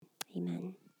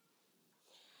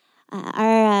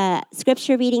Our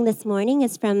scripture reading this morning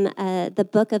is from the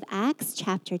book of Acts,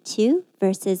 chapter 2,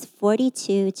 verses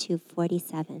 42 to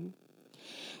 47.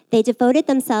 They devoted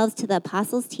themselves to the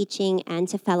apostles' teaching and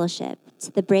to fellowship,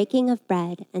 to the breaking of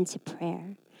bread and to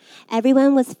prayer.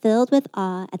 Everyone was filled with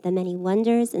awe at the many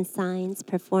wonders and signs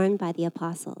performed by the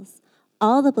apostles.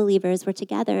 All the believers were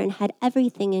together and had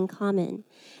everything in common.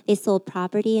 They sold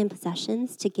property and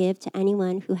possessions to give to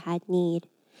anyone who had need.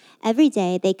 Every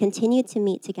day they continued to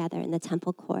meet together in the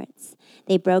temple courts.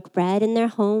 They broke bread in their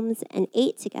homes and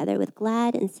ate together with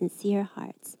glad and sincere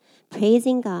hearts,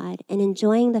 praising God and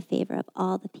enjoying the favor of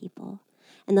all the people.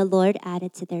 And the Lord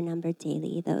added to their number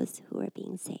daily those who were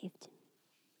being saved.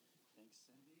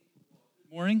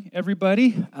 Good morning,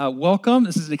 everybody. Welcome.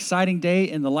 This is an exciting day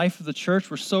in the life of the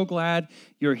church. We're so glad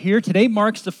you're here. Today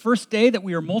marks the first day that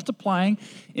we are multiplying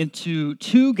into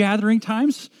 2 gathering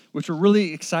times, which we're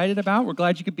really excited about. We're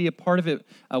glad you could be a part of it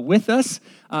with us.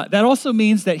 That also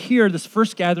means that here, this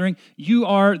first gathering, you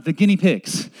are the guinea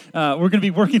pigs. We're going to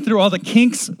be working through all the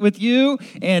kinks with you,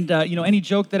 and any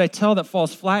joke that I tell that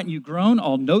falls flat and you groan,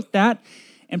 I'll note that.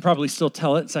 And probably still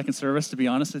tell it second service, to be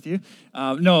honest with you.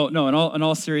 No. In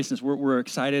all seriousness, we're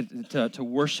excited to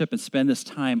worship and spend this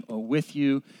time with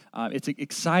you. It's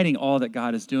exciting all that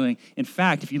God is doing. In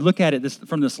fact, if you look at it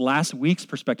from this last week's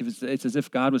perspective, it's as if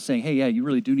God was saying, "Hey, yeah, you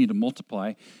really do need to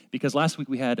multiply," because last week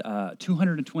we had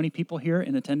 220 people here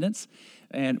in attendance,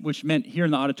 and which meant here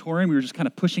in the auditorium we were just kind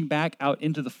of pushing back out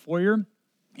into the foyer.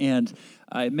 And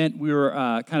it meant we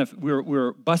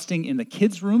were busting in the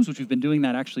kids' rooms, which we've been doing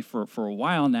that actually for a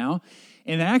while now.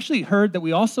 And I actually heard that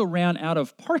we also ran out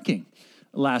of parking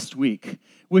last week,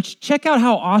 which check out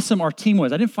how awesome our team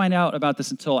was. I didn't find out about this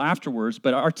until afterwards,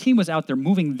 but our team was out there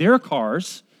moving their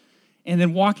cars and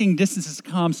then walking distances to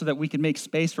come so that we could make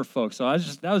space for folks. So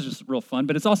that was just real fun.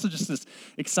 But it's also just this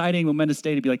exciting, momentous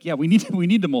day to be like, yeah, we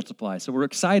need to multiply. So we're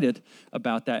excited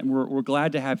about that, and we're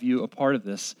glad to have you a part of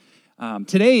this.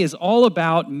 Today is all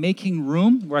about making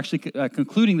room. We're actually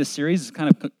concluding this series. It's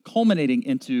kind of culminating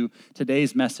into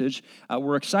today's message.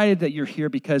 We're excited that you're here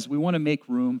because we want to make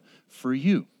room for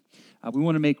you. We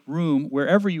want to make room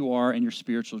wherever you are in your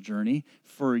spiritual journey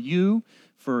for you,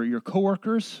 for your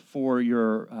coworkers, for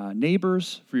your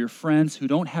neighbors, for your friends who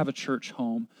don't have a church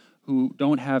home, who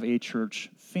don't have a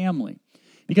church family.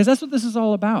 Because that's what this is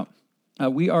all about.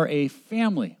 We are a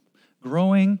family,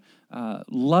 growing,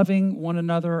 loving one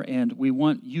another, and we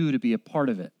want you to be a part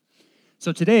of it.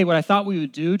 So today, what I thought we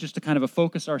would do, just to kind of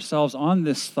focus ourselves on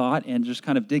this thought and just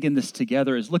kind of dig in this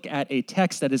together, is look at a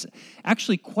text that is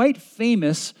actually quite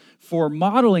famous for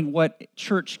modeling what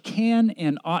church can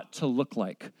and ought to look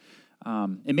like.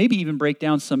 And maybe even break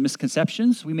down some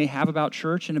misconceptions we may have about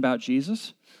church and about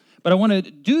Jesus. But I want to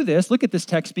do this, look at this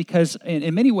text, because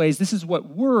in many ways, this is what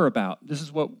we're about. This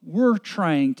is what we're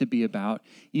trying to be about,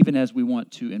 even as we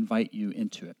want to invite you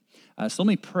into it. So let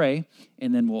me pray,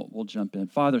 and then we'll jump in.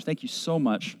 Father, thank you so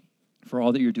much for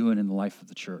all that you're doing in the life of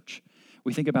the church.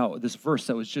 We think about this verse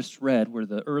that was just read, where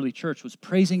the early church was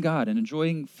praising God and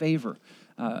enjoying favor.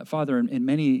 Father, in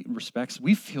many respects,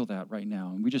 we feel that right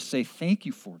now, and we just say thank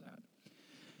you for that.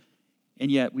 And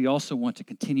yet, we also want to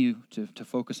continue to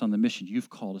focus on the mission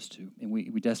you've called us to, and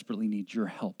we desperately need your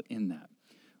help in that.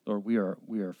 Lord, we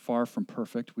are far from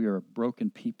perfect. We are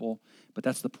broken people, but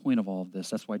that's the point of all of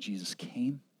this. That's why Jesus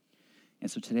came.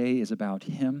 And so today is about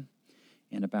him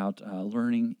and about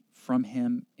learning from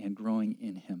him and growing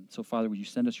in him. So, Father, would you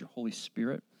send us your Holy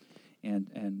Spirit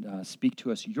and speak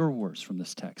to us your words from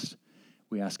this text?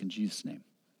 We ask in Jesus' name.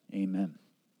 Amen.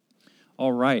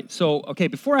 All right, so,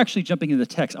 before actually jumping into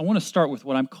the text, I want to start with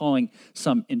what I'm calling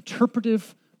some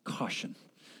interpretive caution.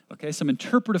 Some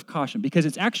interpretive caution, because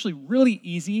it's actually really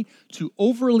easy to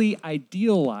overly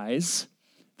idealize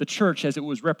the church as it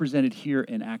was represented here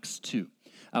in Acts 2.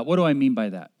 What do I mean by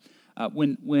that?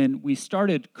 When we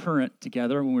started Current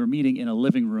together, when we were meeting in a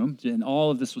living room, and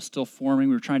all of this was still forming,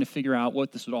 we were trying to figure out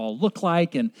what this would all look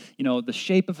like, and the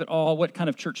shape of it all, what kind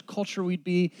of church culture we'd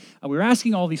be. We were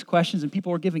asking all these questions, and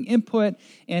people were giving input.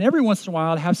 And every once in a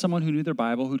while, I'd have someone who knew their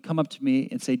Bible who'd come up to me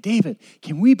and say, "David,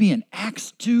 can we be an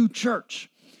Acts 2 church?"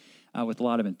 With a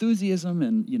lot of enthusiasm,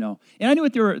 and I knew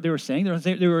what they were saying.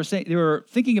 They were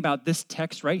thinking about this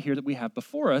text right here that we have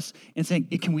before us, and saying,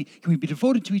 "Can we be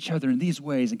devoted to each other in these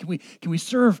ways? And can we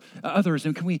serve others?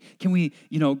 And can we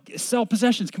sell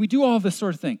possessions? Can we do all of this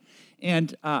sort of thing?"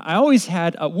 And I always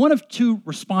had one of two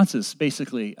responses,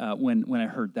 basically, when I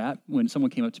heard that. When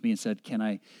someone came up to me and said, "Can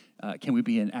we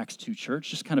be an Acts 2 church?"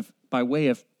 Just kind of by way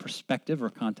of perspective or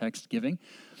context giving.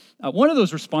 One of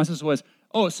those responses was,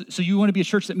 "Oh, so you want to be a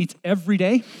church that meets every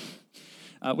day?"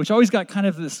 which always got kind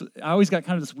of this. I always got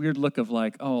kind of this weird look of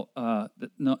like,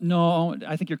 no,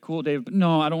 I think you're cool, Dave, but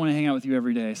no, I don't want to hang out with you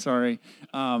every day. Sorry,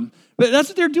 but that's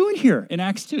what they're doing here in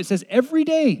Acts 2. It says every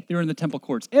day they were in the temple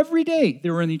courts. Every day they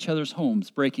were in each other's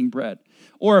homes breaking bread.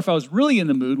 Or if I was really in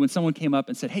the mood, when someone came up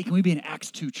and said, "Hey, can we be an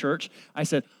Acts 2 church?" I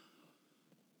said,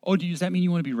 "Oh, does that mean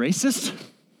you want to be racist?"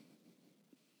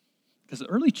 Because the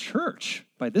early church,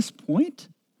 by this point,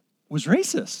 was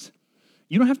racist.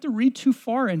 You don't have to read too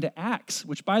far into Acts,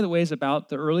 which, by the way, is about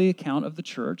the early account of the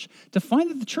church, to find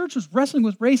that the church was wrestling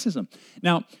with racism.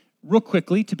 Now, real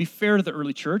quickly, to be fair to the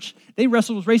early church, they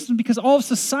wrestled with racism because all of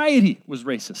society was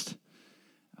racist.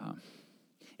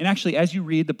 And actually, as you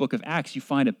read the book of Acts, you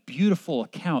find a beautiful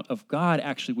account of God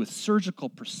actually with surgical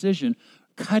precision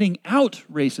cutting out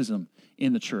racism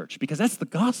in the church, because that's the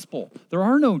gospel. There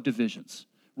are no divisions,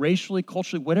 racially,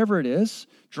 culturally, whatever it is,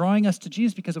 drawing us to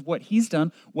Jesus because of what he's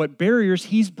done, what barriers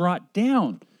he's brought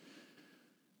down.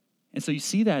 And so you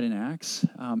see that in Acts,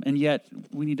 and yet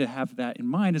we need to have that in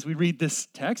mind as we read this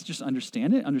text. Just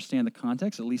understand it, understand the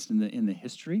context, at least in the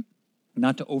history,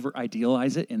 not to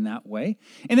over-idealize it in that way.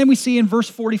 And then we see in verse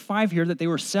 45 here that they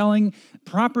were selling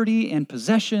property and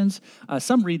possessions.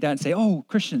 Some read that and say, "Oh,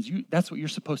 Christians, that's what you're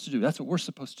supposed to do. That's what we're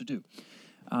supposed to do."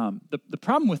 The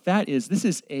problem with that is this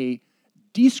is a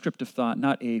descriptive thought,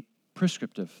 not a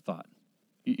prescriptive thought.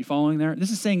 You following there? This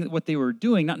is saying that what they were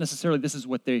doing, not necessarily this is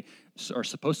what they are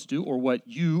supposed to do or what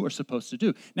you are supposed to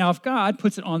do. Now, if God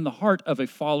puts it on the heart of a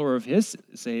follower of his,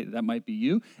 say that might be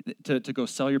you, to go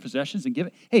sell your possessions and give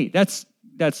it, hey, that's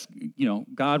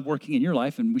God working in your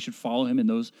life, and we should follow him in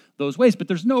those ways. But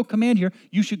there's no command here.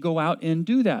 You should go out and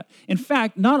do that. In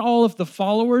fact, not all of the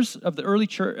followers of the early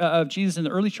church of Jesus in the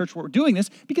early church were doing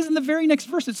this, because in the very next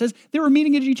verse it says they were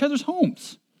meeting at each other's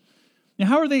homes.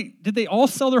 Now, did they all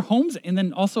sell their homes and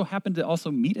then also happen to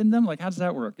also meet in them? Like, how does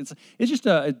that work? It's just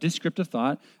a descriptive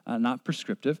thought, not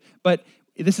prescriptive. But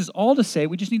this is all to say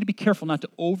we just need to be careful not to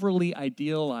overly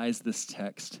idealize this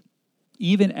text,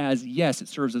 even as, yes, it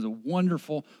serves as a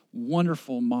wonderful,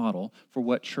 wonderful model for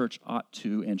what church ought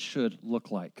to and should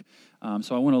look like.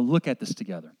 So I want to look at this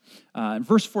together. In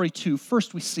verse 42,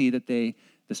 first we see that the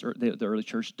early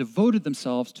church devoted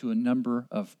themselves to a number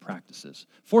of practices.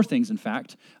 4 things, in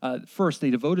fact. First, they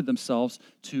devoted themselves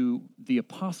to the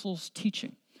apostles'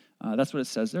 teaching. That's what it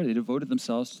says there. They devoted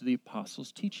themselves to the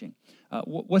apostles' teaching.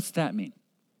 What's that mean?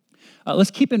 Let's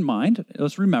keep in mind,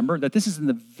 let's remember that this is in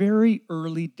the very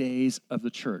early days of the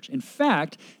church. In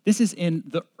fact, this is in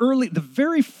the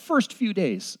very first few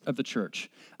days of the church.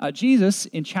 Jesus,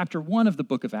 in chapter 1 of the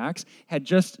book of Acts, had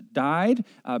just died,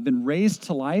 been raised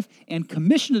to life, and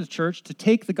commissioned the church to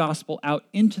take the gospel out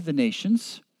into the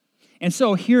nations. And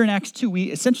so here in Acts 2, we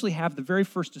essentially have the very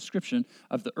first description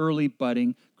of the early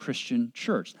budding Christian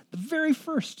church. The very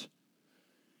first.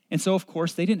 And so, of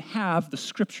course, they didn't have the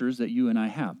scriptures that you and I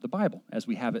have, the Bible, as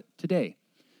we have it today.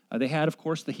 They had, of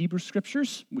course, the Hebrew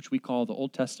scriptures, which we call the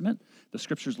Old Testament, the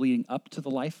scriptures leading up to the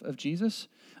life of Jesus.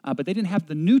 But they didn't have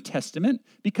the New Testament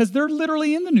because they're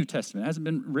literally in the New Testament. It hasn't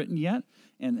been written yet,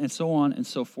 and so on and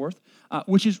so forth,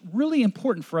 which is really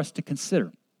important for us to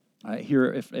consider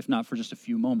here, if not for just a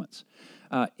few moments.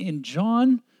 In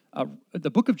John, the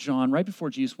book of John, right before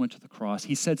Jesus went to the cross,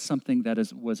 he said something that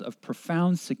was of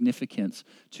profound significance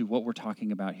to what we're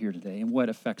talking about here today and what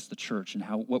affects the church and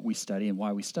what we study and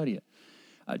why we study it.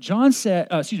 John said,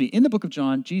 in the book of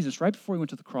John, Jesus, right before he went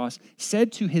to the cross,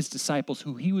 said to his disciples,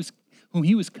 whom he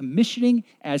was commissioning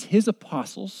as his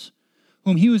apostles,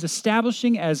 whom he was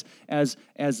establishing as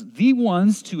the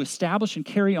ones to establish and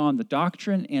carry on the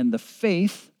doctrine and the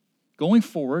faith going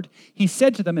forward, he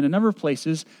said to them in a number of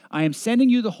places, I am sending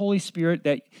you the Holy Spirit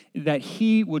that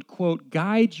he would, quote,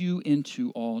 guide you into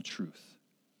all truth.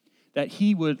 That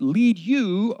he would lead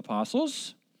you,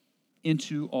 apostles,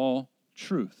 into all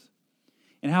truth.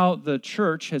 And how the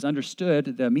church has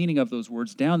understood the meaning of those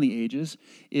words down the ages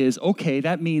is, okay,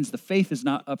 that means the faith is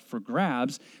not up for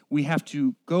grabs. We have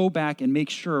to go back and make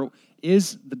sure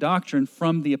is the doctrine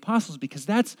from the apostles, because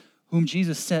that's whom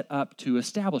Jesus set up to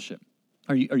establish it.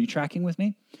 Are you tracking with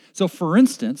me? So, for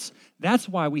instance, that's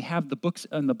why we have the books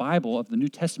in the Bible of the New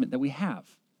Testament that we have.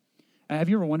 Have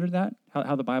you ever wondered that,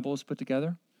 how the Bible was put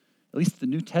together? At least the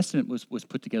New Testament was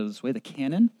put together this way, the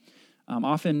canon.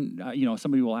 Often,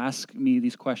 somebody will ask me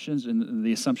these questions, and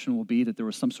the assumption will be that there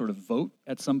was some sort of vote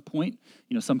at some point.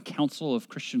 Some council of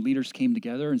Christian leaders came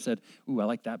together and said, ooh, I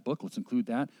like that book, let's include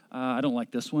that. I don't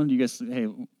like this one. You guys, hey,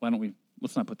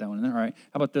 let's not put that one in there. All right,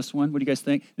 how about this one? What do you guys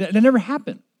think? That never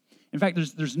happened. In fact,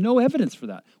 there's no evidence for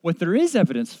that. What there is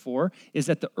evidence for is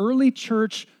that the early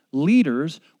church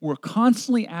leaders were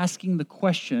constantly asking the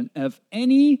question of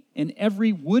any and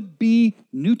every would-be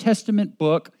New Testament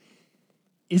book,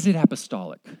 is it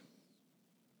apostolic?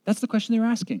 That's the question they were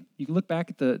asking. You can look back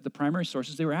at the primary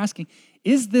sources. They were asking,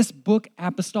 is this book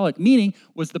apostolic? Meaning,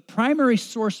 was the primary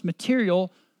source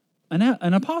material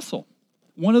an apostle?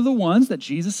 One of the ones that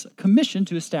Jesus commissioned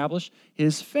to establish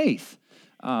his faith.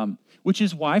 Which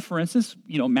is why, for instance,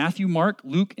 Matthew, Mark,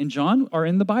 Luke, and John are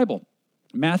in the Bible.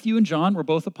 Matthew and John were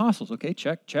both apostles. Okay,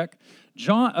 check.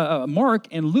 Mark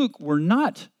and Luke were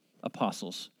not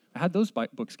apostles. How'd those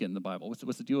books get in the Bible?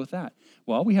 What's the deal with that?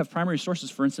 Well, we have primary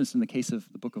sources, for instance, in the case of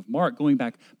the book of Mark, going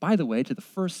back, by the way, to the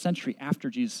first century after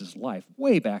Jesus' life,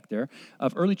 way back there,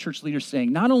 of early church leaders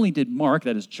saying not only did Mark,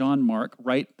 that is John Mark,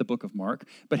 write the book of Mark,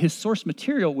 but his source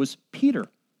material was Peter,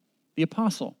 the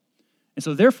apostle. And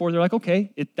so therefore, they're like,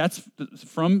 okay, that's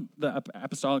from the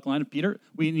apostolic line of Peter.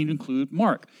 We need to include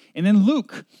Mark. And then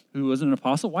Luke, who was an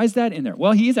apostle, why is that in there?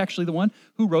 Well, he is actually the one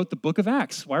who wrote the book of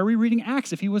Acts. Why are we reading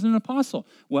Acts if he wasn't an apostle?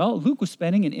 Well, Luke was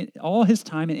spending all his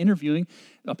time in interviewing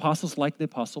apostles like the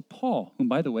apostle Paul, whom,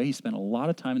 by the way, he spent a lot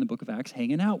of time in the book of Acts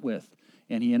hanging out with.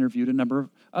 And he interviewed a number of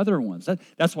other ones.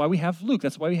 That's why we have Luke.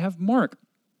 That's why we have Mark.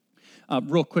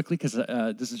 Real quickly, because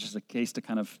this is just a case to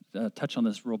kind of touch on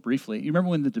this real briefly. You remember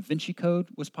when the Da Vinci Code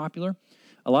was popular?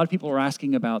 A lot of people were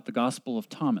asking about the Gospel of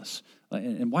Thomas.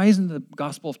 And why isn't the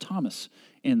Gospel of Thomas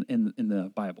in the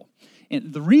Bible?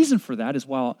 And the reason for that is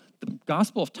while the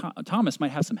Gospel of Thomas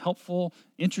might have some helpful,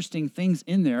 interesting things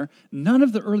in there, none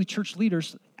of the early church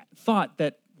leaders thought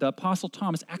that the Apostle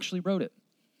Thomas actually wrote it.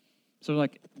 So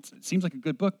it seems like a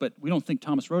good book, but we don't think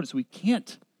Thomas wrote it, so we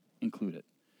can't include it.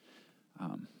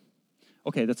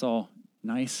 Okay, that's all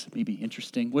nice, maybe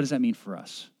interesting. What does that mean for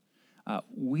us?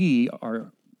 We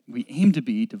aim to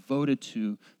be devoted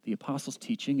to the apostles'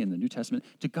 teaching in the New Testament,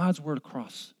 to God's word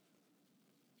across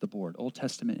the board, Old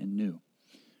Testament and New.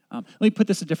 Let me put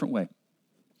this a different way.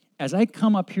 As I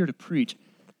come up here to preach,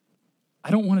 I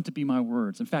don't want it to be my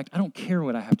words. In fact, I don't care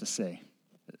what I have to say.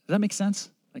 Does that make sense?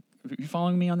 Are you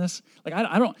following me on this?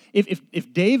 I don't.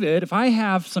 If I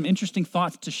have some interesting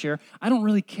thoughts to share, I don't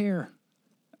really care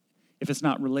if it's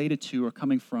not related to or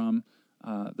coming from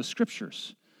the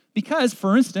scriptures. Because,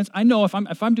 for instance, I know if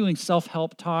I'm doing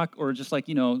self-help talk or just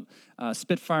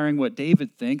spitfiring what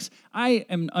David thinks, I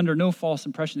am under no false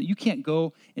impression that you can't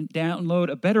go and download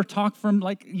a better talk from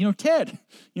TED,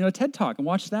 a TED Talk, and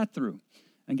watch that through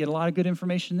and get a lot of good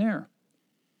information there.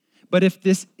 But if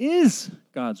this is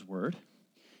God's word,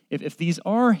 if these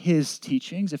are his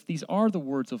teachings, if these are the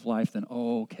words of life, then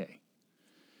okay.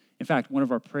 In fact, one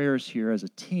of our prayers here as a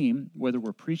team, whether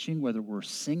we're preaching, whether we're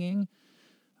singing,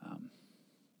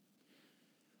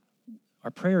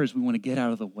 our prayer is we want to get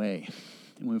out of the way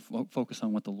and we focus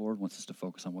on what the Lord wants us to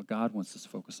focus on, what God wants us to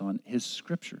focus on, his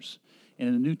scriptures. And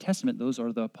in the New Testament, those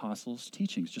are the apostles'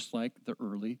 teachings, just like the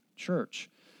early church.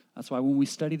 That's why when we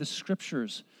study the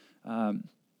scriptures,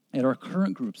 at our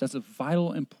current groups, that's of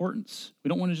vital importance. We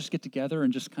don't want to just get together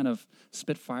and just kind of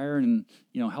spit fire and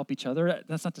help each other.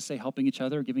 That's not to say helping each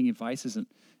other, giving advice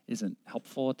isn't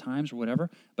helpful at times or whatever.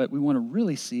 But we want to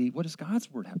really see, what does God's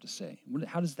word have to say?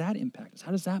 How does that impact us?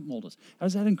 How does that mold us? How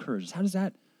does that encourage us? How does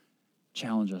that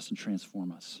challenge us and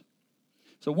transform us?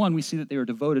 So one, we see that they were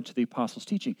devoted to the apostles'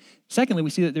 teaching. Secondly, we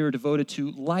see that they were devoted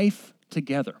to life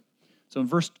together. So in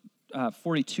verse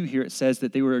 42 here, it says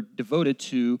that they were devoted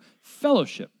to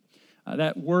fellowship.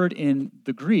 That word in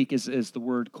the Greek is the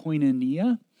word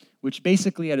koinonia, which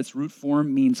basically at its root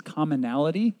form means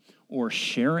commonality or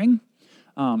sharing.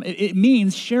 It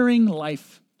means sharing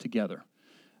life together.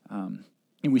 And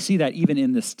we see that even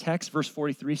in this text. Verse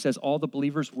 43 says all the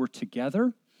believers were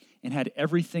together and had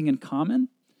everything in common.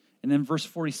 And then verse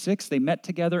 46, they met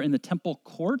together in the temple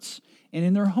courts and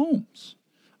in their homes.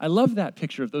 I love that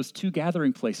picture of those two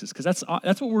gathering places because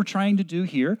that's what we're trying to do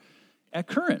here at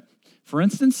Current. For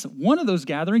instance, one of those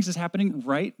gatherings is happening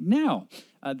right now.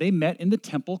 They met in the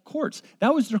temple courts.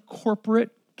 That was their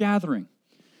corporate gathering.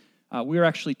 We were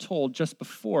actually told just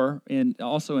before,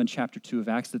 also in chapter 2 of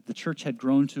Acts, that the church had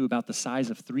grown to about the size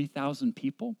of 3,000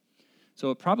 people. So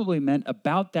it probably meant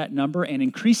about that number, and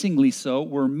increasingly so,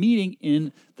 were meeting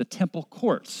in the temple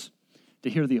courts to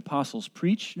hear the apostles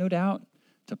preach, no doubt,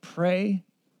 to pray,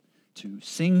 to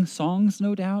sing songs,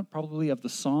 no doubt, probably of the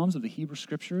Psalms, of the Hebrew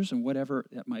Scriptures, and whatever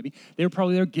that might be. They were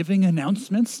probably there giving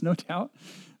announcements, no doubt.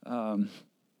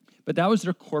 But that was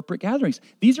their corporate gatherings.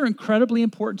 These are incredibly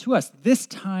important to us, this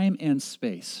time and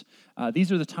space.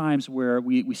 These are the times where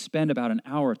we spend about an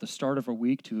hour at the start of our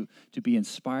week to be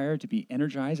inspired, to be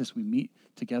energized as we meet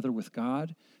together with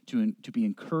God, to be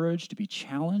encouraged, to be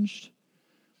challenged.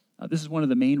 This is one of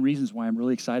the main reasons why I'm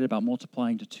really excited about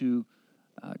multiplying to two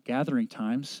gathering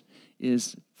times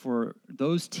is for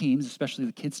those teams, especially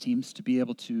the kids' teams, to be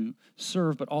able to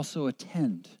serve, but also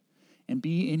attend and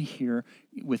be in here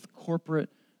with corporate,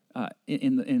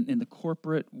 in the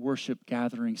corporate worship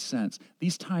gathering sense.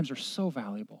 These times are so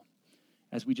valuable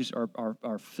as we just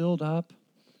are filled up,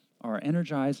 are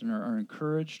energized, and are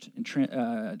encouraged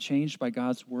and changed by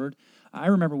God's word. I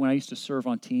remember when I used to serve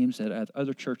on teams at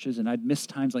other churches, and I'd miss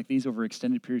times like these over an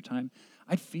extended period of time,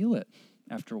 I'd feel it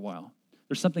after a while.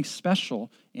 There's something special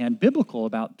and biblical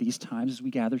about these times as we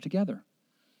gather together.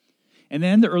 And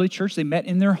then the early church, they met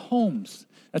in their homes.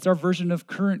 That's our version of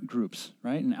current groups,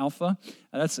 right? In Alpha,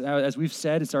 that's, as we've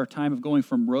said, it's our time of going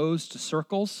from rows to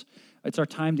circles. It's our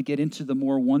time to get into the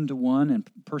more one-to-one and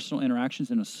personal interactions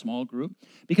in a small group,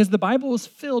 because the Bible is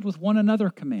filled with one another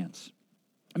commands.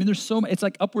 I mean, it's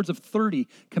like upwards of 30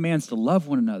 commands to love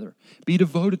one another, be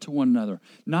devoted to one another,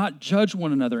 not judge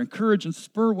one another, encourage and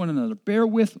spur one another, bear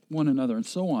with one another, and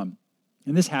so on.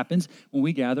 And this happens when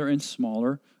we gather in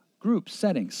smaller group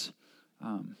settings,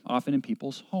 often in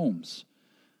people's homes.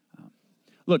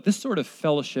 Look, this sort of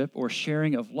fellowship or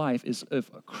sharing of life is of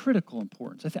critical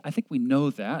importance. I think we know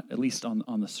that, at least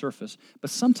on the surface, but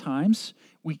sometimes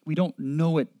we don't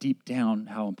know it deep down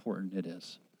how important it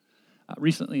is.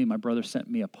 Recently, my brother sent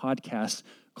me a podcast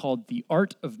called The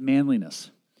Art of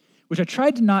Manliness, which I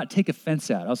tried to not take offense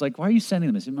at. I was like, why are you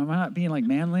sending this? Am I not being like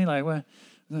manly? Like, what?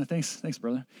 Thanks,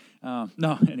 brother.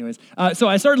 No, anyways. So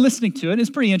I started listening to it. It's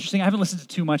pretty interesting. I haven't listened to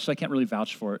too much, so I can't really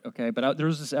vouch for it, okay? But there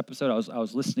was this episode I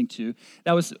was listening to.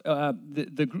 That was,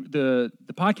 the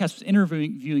podcast was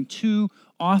interviewing two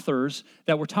authors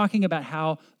that were talking about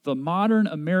how the modern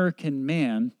American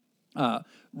man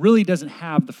really doesn't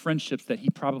have the friendships that he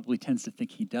probably tends to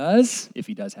think he does, if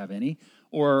he does have any,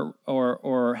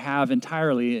 or have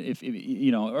entirely, if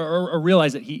you know, or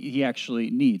realize that he actually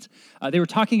needs. They were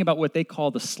talking about what they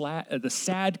call the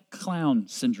sad clown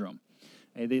syndrome.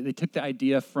 They took the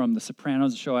idea from The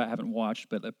Sopranos, a show I haven't watched,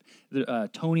 but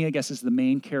Tony, I guess, is the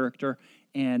main character,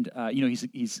 and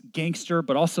he's gangster,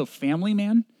 but also family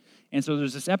man. And so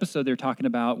there's this episode they're talking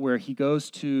about where he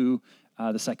goes to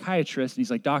the psychiatrist, and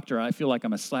he's like, "Doctor, I feel like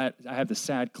I have the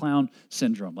sad clown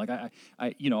syndrome. Like I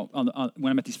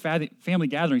when I'm at these family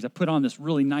gatherings, I put on this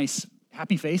really nice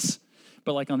happy face,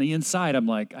 but like on the inside, I'm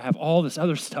like, I have all this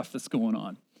other stuff that's going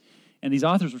on." And these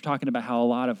authors were talking about how a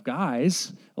lot of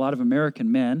guys, a lot of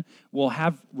American men, will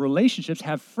have relationships,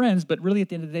 have friends, but really at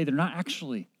the end of the day, they're not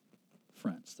actually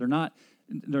friends. They're not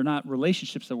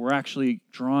relationships that we're actually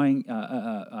drawing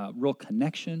a real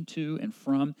connection to and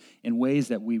from in ways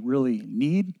that we really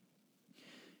need.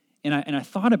 And I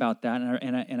thought about that,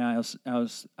 and I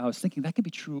was thinking that could be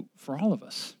true for all of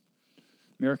us,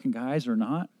 American guys or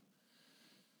not.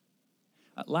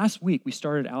 Last week we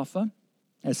started Alpha,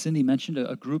 as Cindy mentioned,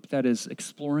 a group that is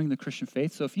exploring the Christian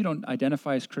faith. So if you don't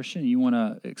identify as Christian and you want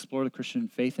to explore the Christian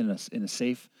faith in a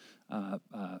safe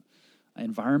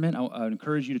environment, I would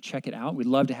encourage you to check it out. We'd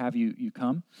love to have you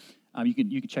come. You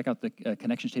can check out the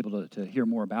connections table to hear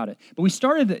more about it. But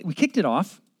we kicked it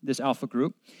off, this Alpha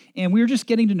group, and we were just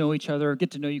getting to know each other,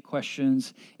 get to know you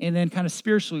questions, and then kind of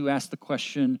spiritually we asked the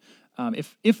question,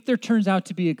 if there turns out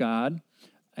to be a God,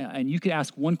 and you could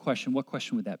ask one question, what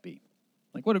question would that be?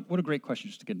 Like, what a great question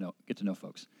just to get to know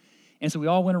folks. And so we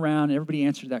all went around, and everybody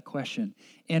answered that question.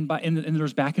 And there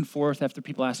was back and forth after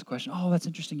people asked the question, oh, that's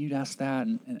interesting, you'd ask that,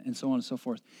 and so on and so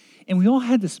forth. And we all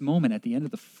had this moment at the end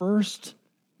of the first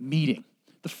meeting.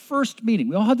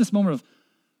 We all had this moment of,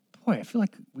 boy, I feel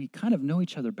like we kind of know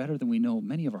each other better than we know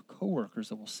many of our coworkers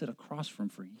that will sit across from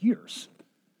for years,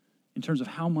 in terms of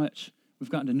how much we've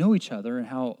gotten to know each other and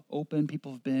how open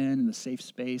people have been and the safe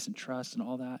space and trust and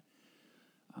all that.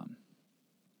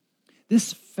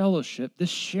 This fellowship, this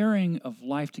sharing of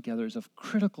life together is of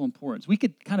critical importance. We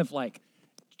could kind of like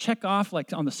check off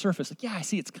like on the surface, like, yeah, I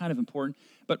see it's kind of important,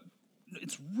 but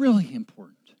it's really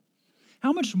important.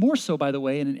 How much more so, by the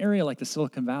way, in an area like the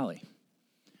Silicon Valley,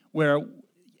 where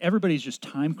everybody's just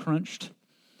time crunched,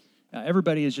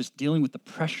 everybody is just dealing with the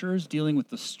pressures, dealing with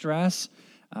the stress.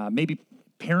 Maybe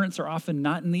parents are often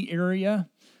not in the area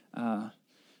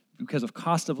because of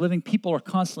cost of living. People are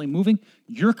constantly moving.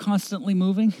 You're constantly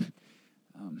moving.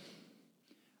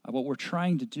 What we're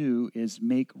trying to do is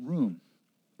make room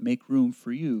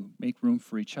for you, make room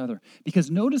for each other.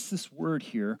 Because notice this word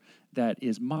here that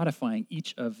is modifying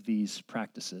each of these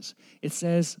practices. It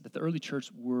says that the early church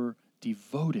were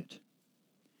devoted.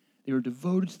 They were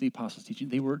devoted to the apostles' teaching.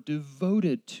 They were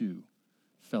devoted to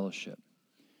fellowship.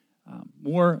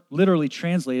 More literally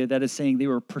translated, that is saying they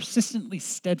were persistently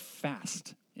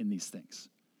steadfast in these things.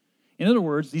 In other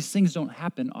words, these things don't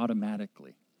happen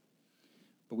automatically,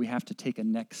 but we have to take a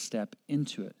next step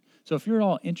into it. So if you're at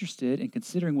all interested in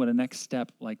considering what a next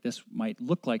step like this might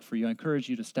look like for you, I encourage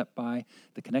you to step by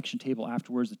the connection table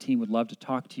afterwards. The team would love to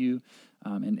talk to you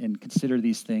and consider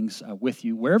these things with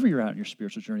you. Wherever you're at in your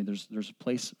spiritual journey, there's a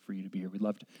place for you to be here. We'd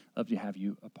love to have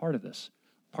you a part of this,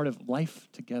 part of life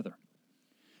together.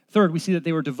 Third, we see that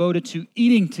they were devoted to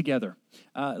eating together.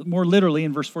 More literally,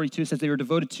 in verse 42, it says they were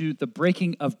devoted to the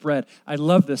breaking of bread. I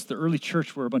love this. The early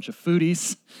church were a bunch of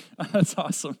foodies. That's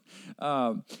awesome.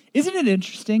 Isn't it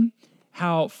interesting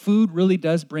how food really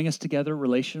does bring us together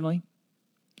relationally?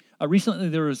 Recently,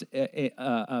 there was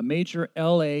a major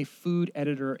LA food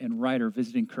editor and writer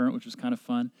visiting Current, which was kind of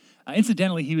fun.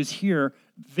 Incidentally, he was here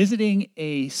visiting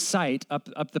a site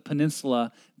up the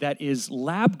peninsula that is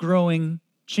lab-growing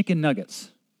chicken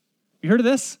nuggets. You heard of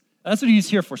this? That's what he was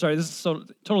here for. Sorry, this is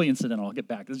totally incidental. I'll get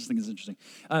back. This thing is interesting.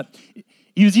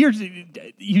 He was here.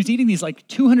 He was eating these like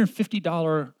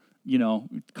 $250,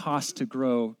 cost to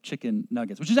grow chicken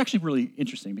nuggets, which is actually really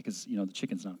interesting because the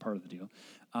chicken's not part of the deal.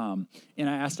 And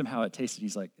I asked him how it tasted.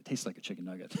 He's like, it tastes like a chicken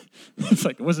nugget. It's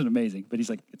like it wasn't amazing, but he's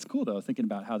like, it's cool though. Thinking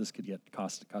about how this could get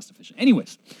cost efficient.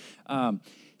 Anyways.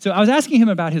 So I was asking him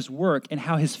about his work and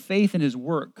how his faith and his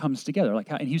work comes together.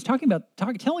 And he was telling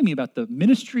me about the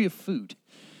ministry of food.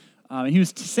 And he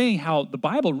was saying how the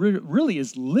Bible really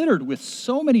is littered with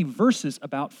so many verses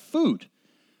about food.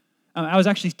 I was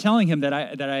actually telling him that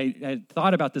I had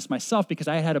thought about this myself because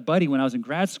I had a buddy when I was in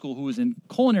grad school who was in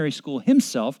culinary school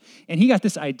himself, and he got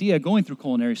this idea going through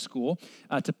culinary school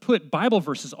to put Bible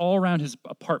verses all around his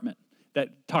apartment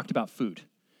that talked about food.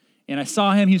 And I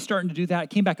saw him, he was starting to do that. I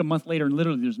came back a month later, and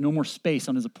literally there's no more space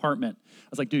on his apartment. I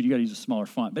was like, dude, you got to use a smaller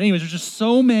font. But anyways, there's just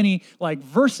so many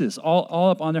verses all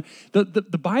up on there.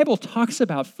 The Bible talks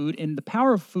about food and the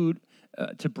power of food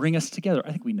to bring us together.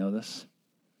 I think we know this.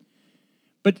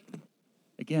 But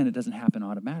again, it doesn't happen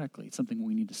automatically. It's something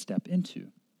we need to step into.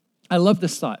 I love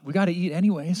this thought. We got to eat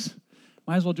anyways.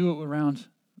 Might as well do it around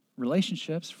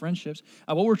relationships, friendships.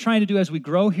 What we're trying to do as we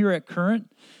grow here at Current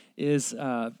is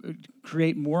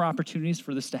create more opportunities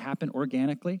for this to happen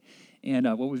organically. And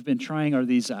what we've been trying are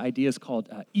these ideas called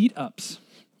eat-ups.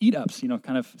 Eat-ups,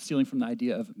 kind of stealing from the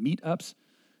idea of meet-ups.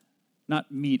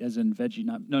 Not meat as in veggie,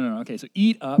 no. Okay, so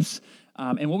eat-ups.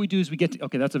 And what we do is we get to,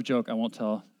 okay, that's a joke, I won't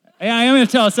tell. I am going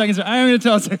to tell a second.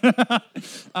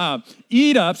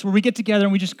 Eat-ups, where we get together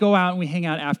and we just go out and we hang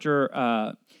out after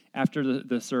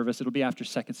the service. It'll be after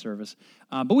second service.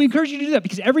 But we encourage you to do that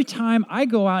because every time I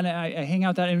go out and I hang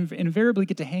out, that I invariably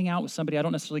get to hang out with somebody I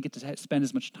don't necessarily get to spend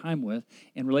as much time with,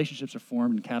 and relationships are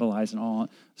formed and catalyzed and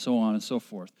so on and so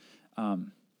forth.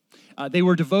 They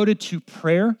were devoted to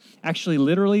prayer. Actually,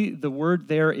 literally, the word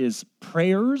there is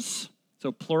prayers,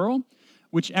 so plural,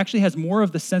 which actually has more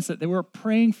of the sense that they were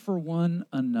praying for one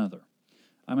another.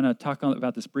 I'm going to talk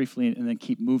about this briefly and then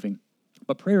keep moving.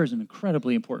 But prayer is an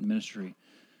incredibly important ministry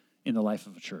in the life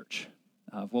of a church,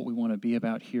 of what we want to be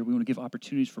about here. We want to give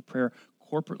opportunities for prayer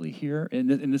corporately here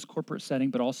in this corporate setting,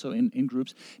 but also in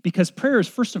groups, because prayer is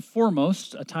first and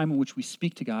foremost a time in which we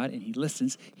speak to God, and he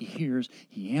listens, he hears,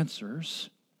 he answers.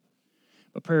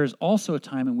 But prayer is also a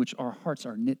time in which our hearts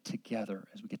are knit together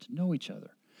as we get to know each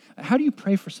other. How do you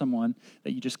pray for someone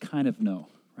that you just kind of know,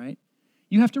 right?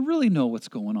 You have to really know what's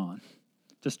going on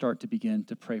to start to begin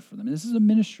to pray for them. And this is a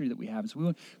ministry that we have, so we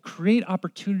want to create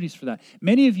opportunities for that.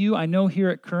 Many of you, I know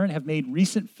here at Current, have made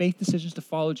recent faith decisions to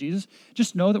follow Jesus.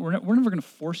 Just know that we're never going to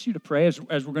force you to pray as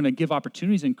we're going to give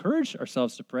opportunities, encourage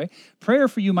ourselves to pray. Prayer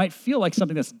for you might feel like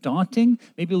something that's daunting,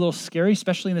 maybe a little scary,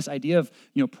 especially in this idea of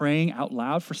praying out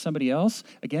loud for somebody else.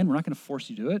 Again, we're not going to force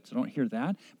you to do it, so don't hear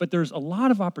that. But there's a lot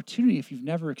of opportunity, if you've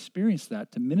never experienced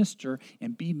that, to minister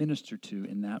and be ministered to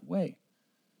in that way.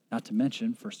 Not to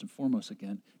mention, first and foremost,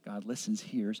 again, God listens,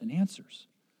 hears, and answers.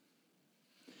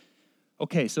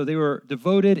 Okay, so they were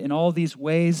devoted in all these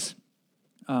ways,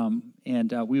 and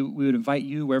we would invite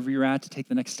you, wherever you're at, to take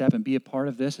the next step and be a part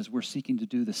of this as we're seeking to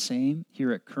do the same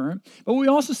here at Current. But what we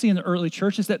also see in the early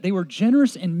church is that they were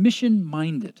generous and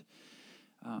mission-minded.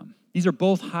 These are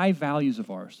both high values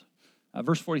of ours.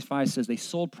 Verse 45 says they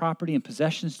sold property and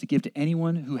possessions to give to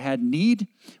anyone who had need.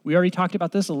 We already talked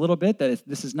about this a little bit, that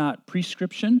this is not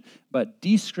prescription, but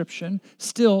description.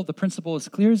 Still, the principle is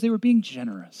clear as they were being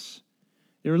generous.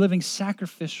 They were living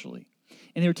sacrificially.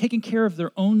 And they were taking care of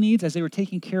their own needs as they were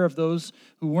taking care of those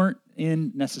who weren't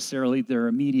in necessarily their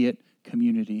immediate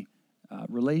community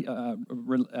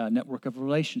network of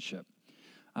relationship.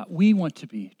 We want to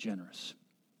be generous.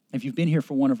 If you've been here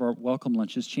for one of our welcome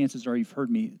lunches, chances are you've heard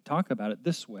me talk about it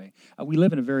this way. We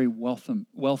live in a very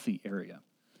wealthy area.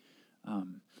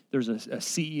 there's a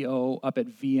CEO up at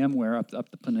VMware, up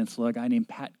the peninsula, a guy named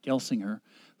Pat Gelsinger,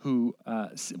 who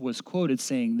was quoted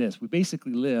saying this: we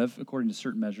basically live, according to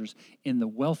certain measures, in the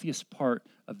wealthiest part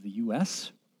of the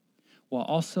U.S., while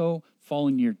also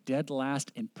falling near dead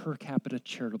last in per capita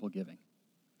charitable giving.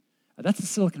 That's the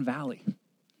Silicon Valley.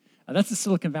 That's the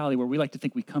Silicon Valley where we like to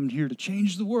think we come here to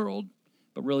change the world,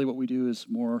 but really what we do is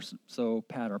more so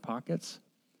pad our pockets.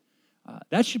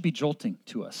 That should be jolting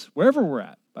to us, wherever we're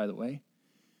at, by the way.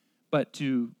 But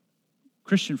to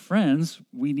Christian friends,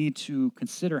 we need to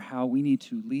consider how we need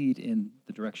to lead in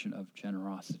the direction of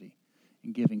generosity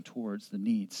and giving towards the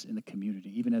needs in the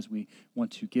community, even as we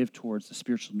want to give towards the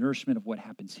spiritual nourishment of what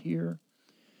happens here.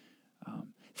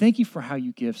 Thank you for how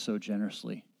you give so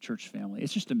generously, church family.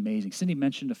 It's just amazing. Cindy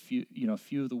mentioned a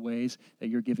few of the ways that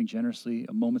you're giving generously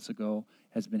moments ago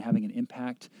has been having an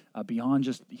impact beyond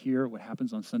just here, what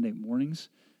happens on Sunday mornings,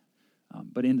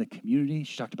 but in the community.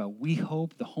 She talked about We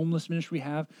Hope, the homeless ministry we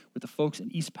have with the folks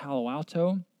in East Palo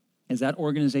Alto, as that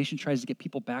organization tries to get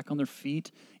people back on their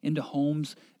feet, into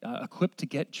homes, equipped to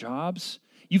get jobs.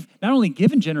 You've not only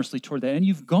given generously toward that, and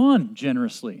you've gone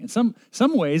generously. In some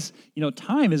ways,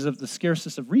 time is of the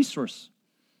scarcest of resources,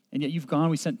 and yet you've gone.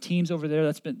 We sent teams over there.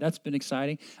 That's been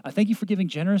exciting. Thank you for giving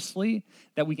generously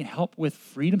that we can help with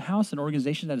Freedom House, an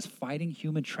organization that is fighting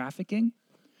human trafficking.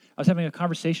 I was having a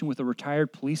conversation with a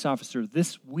retired police officer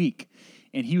this week,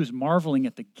 and he was marveling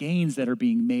at the gains that are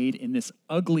being made in this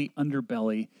ugly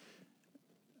underbelly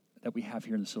that we have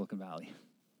here in the Silicon Valley.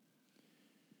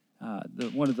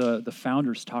 One of the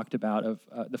founders talked about,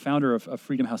 the founder of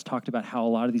Freedom House talked about how a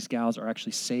lot of these gals are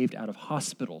actually saved out of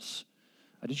hospitals.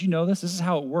 Did you know this? This is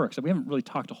how it works. We haven't really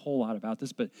talked a whole lot about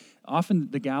this, but often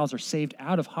the gals are saved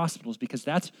out of hospitals because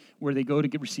that's where they go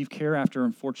to receive care after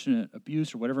unfortunate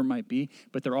abuse or whatever it might be.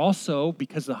 But they're also,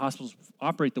 because the hospitals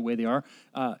operate the way they are,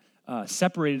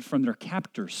 separated from their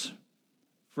captors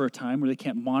for a time where they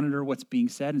can't monitor what's being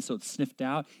said, and so it's sniffed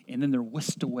out, and then they're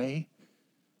whisked away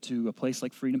to a place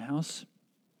like Freedom House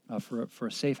for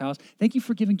a safe house. Thank you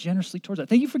for giving generously towards that.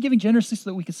 Thank you for giving generously so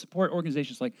that we can support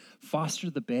organizations like Foster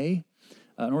the Bay,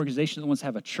 an organization that wants to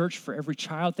have a church for every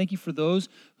child. Thank you for those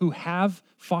who have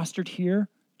fostered here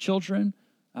children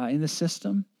in the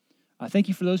system. Thank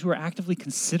you for those who are actively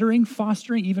considering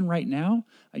fostering even right now.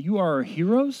 You are our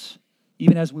heroes,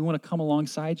 even as we want to come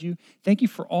alongside you. Thank you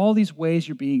for all these ways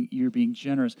you're being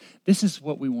generous. This is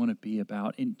what we want to be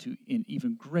about in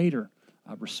even greater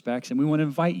respects, and we want to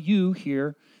invite you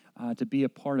here to be a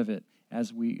part of it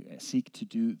as we seek to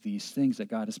do these things that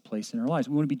God has placed in our lives.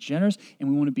 We want to be generous, and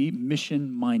we want to be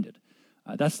mission-minded.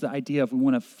 That's the idea of we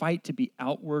want to fight to be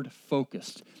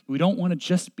outward-focused. We don't want to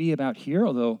just be about here,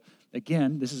 although,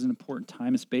 again, this is an important time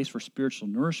and space for spiritual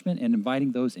nourishment and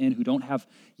inviting those in who don't have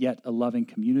yet a loving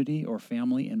community or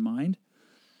family in mind.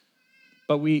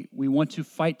 But we want to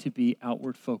fight to be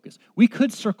outward-focused. We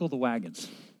could circle the wagons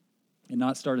and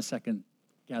not start a second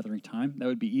gathering time. That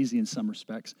would be easy in some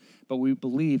respects. But we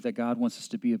believe that God wants us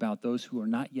to be about those who are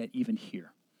not yet even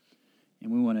here.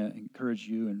 And we want to encourage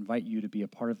you and invite you to be a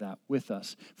part of that with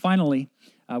us. Finally,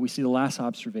 we see the last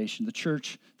observation.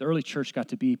 The early church got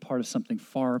to be part of something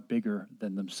far bigger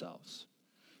than themselves.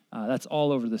 That's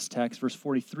all over this text. Verse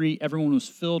 43, everyone was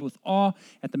filled with awe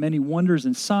at the many wonders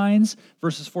and signs.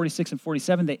 Verses 46 and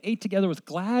 47, they ate together with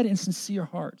glad and sincere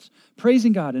hearts,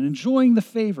 praising God and enjoying the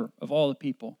favor of all the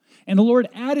people. And the Lord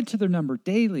added to their number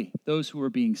daily those who were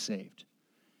being saved.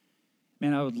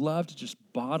 Man, I would love to just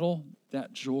bottle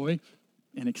that joy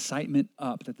and excitement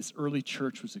up that this early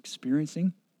church was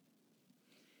experiencing.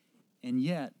 And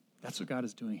yet, that's what God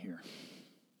is doing here.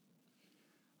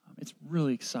 It's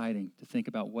really exciting to think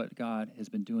about what God has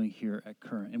been doing here at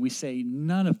Current. And we say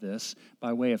none of this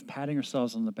by way of patting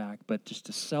ourselves on the back, but just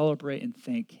to celebrate and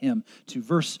thank Him. To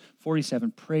verse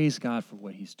 47, praise God for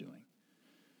what He's doing.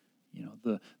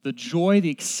 The joy, the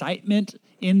excitement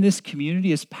in this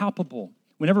community is palpable.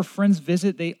 Whenever friends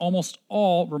visit, they almost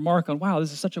all remark on, wow,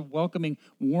 this is such a welcoming,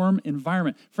 warm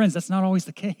environment. Friends, that's not always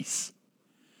the case.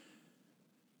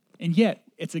 And yet,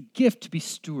 it's a gift to be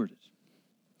stewarded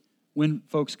when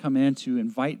folks come in, to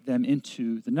invite them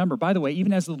into the number. By the way,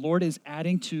 even as the Lord is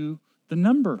adding to the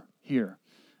number here,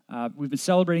 we've been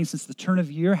celebrating since the turn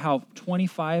of year how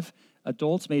 25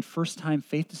 adults made first-time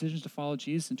faith decisions to follow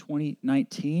Jesus in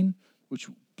 2019, which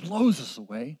blows us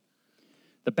away.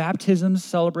 The baptisms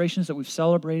celebrations that we've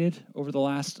celebrated over the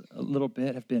last little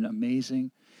bit have been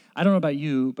amazing. I don't know about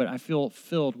you, but I feel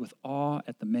filled with awe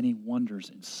at the many wonders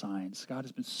and signs. God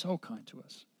has been so kind to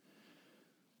us.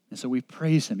 And so we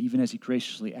praise Him even as He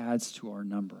graciously adds to our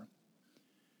number.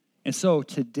 And so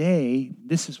today,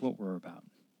 this is what we're about.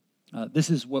 This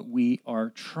is what we are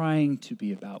trying to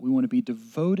be about. We want to be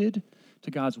devoted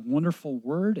to God's wonderful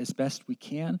word as best we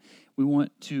can. We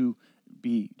want to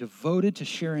be devoted to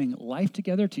sharing life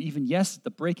together, to even, yes,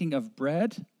 the breaking of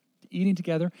bread, to eating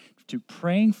together, to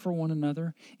praying for one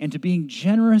another, and to being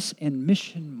generous and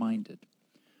mission-minded.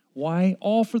 Why?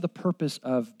 All for the purpose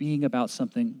of being about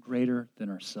something greater than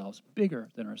ourselves, bigger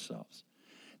than ourselves.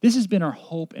 This has been our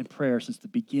hope and prayer since the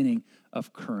beginning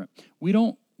of Current. We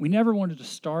never wanted to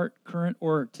start Current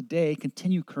or today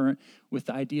continue Current with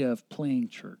the idea of playing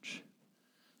church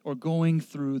or going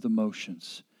through the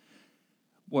motions.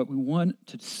 What we want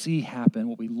to see happen,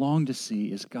 what we long to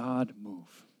see, is God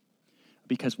move.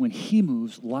 Because when he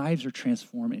moves, lives are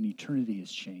transformed and eternity is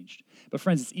changed. But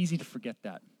friends, it's easy to forget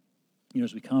that.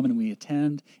 As we come and we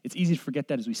attend, it's easy to forget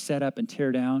that as we set up and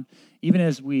tear down. Even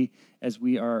as we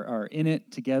are in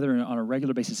it together and on a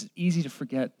regular basis, it's easy to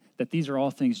forget that these are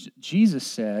all things Jesus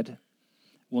said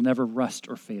will never rust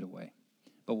or fade away,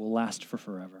 but will last for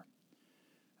forever.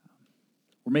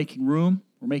 We're making room.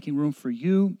 We're making room for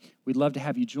you. We'd love to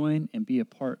have you join and be a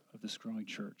part of this growing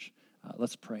church.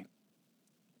 Let's pray.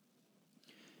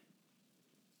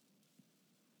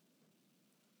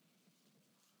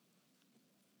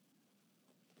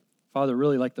 Father,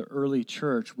 really like the early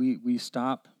church, we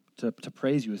stop to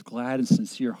praise you with glad and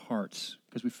sincere hearts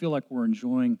because we feel like we're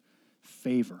enjoying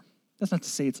favor. That's not to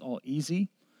say it's all easy,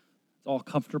 it's all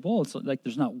comfortable. It's like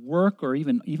there's not work or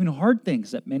even hard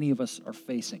things that many of us are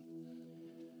facing.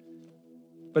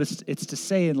 But it's to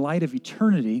say, in light of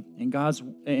eternity and God's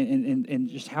and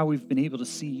just how we've been able to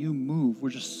see you move, we're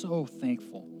just so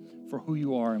thankful for who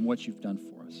you are and what you've done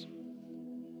for us.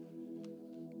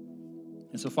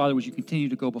 And so, Father, would you continue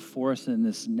to go before us in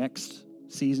this next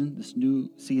season, this new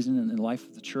season in the life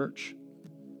of the church?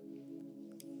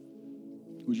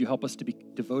 Would you help us to be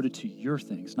devoted to your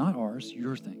things, not ours,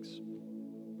 your things?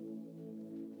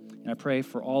 And I pray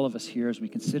for all of us here as we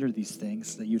consider these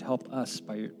things that you'd help us,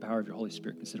 by your power of your Holy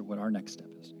Spirit, consider what our next step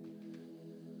is.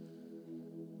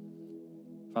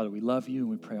 Father, we love you and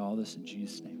we pray all this in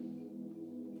Jesus' name.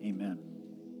 Amen.